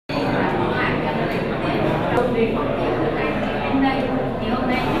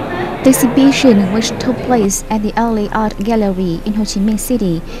The exhibition, which took place at the Early Art Gallery in Ho Chi Minh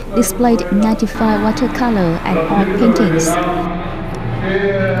City, displayed 95 watercolor and oil paintings.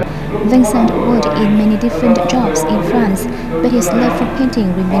 Vincent worked in many different jobs in France, but his love for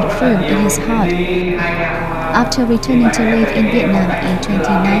painting remained firm in his heart. After returning to live in Vietnam in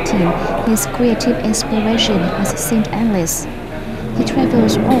 2019, his creative inspiration has seemed endless. He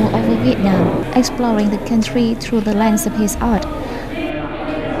travels all over Vietnam, exploring the country through the lens of his art.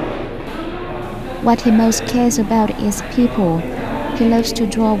 What he most cares about is people. He loves to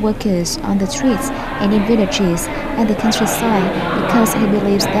draw workers on the streets and in villages and the countryside because he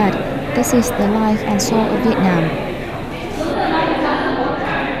believes that this is the life and soul of Vietnam.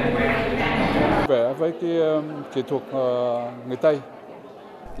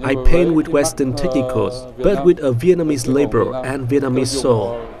 I paint with Western techniques, but with a Vietnamese labor and Vietnamese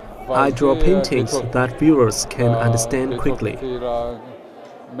soul. I draw paintings that viewers can understand quickly.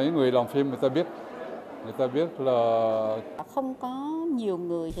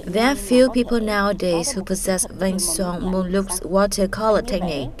 There are few people nowadays who possess Vincent Monluc's watercolor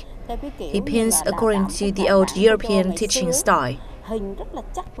technique. He paints according to the old European teaching style.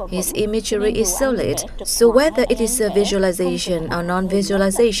 His imagery is solid, so whether it is a visualization or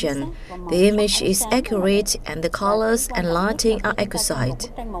non-visualization, the image is accurate and the colors and lighting are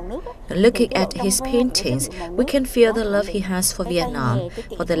exquisite. Looking at his paintings, we can feel the love he has for Vietnam,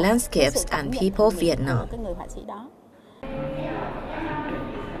 for the landscapes and people of Vietnam.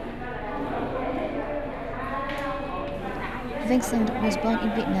 Vincent was born in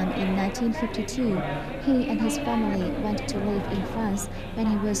Vietnam in 1952. He and his family went to live in France when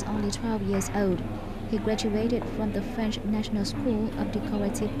he was only 12 years old. He graduated from the French National School of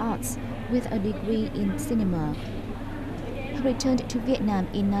Decorative Arts with a degree in cinema. He returned to Vietnam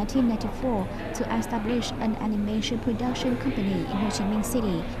in 1994 to establish an animation production company in Ho Chi Minh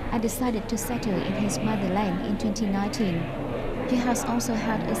City and decided to settle in his motherland in 2019. He has also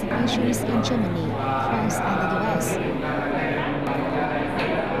held exhibitions in Germany, France, and the US.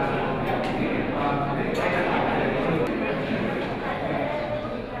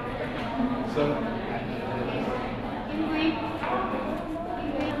 So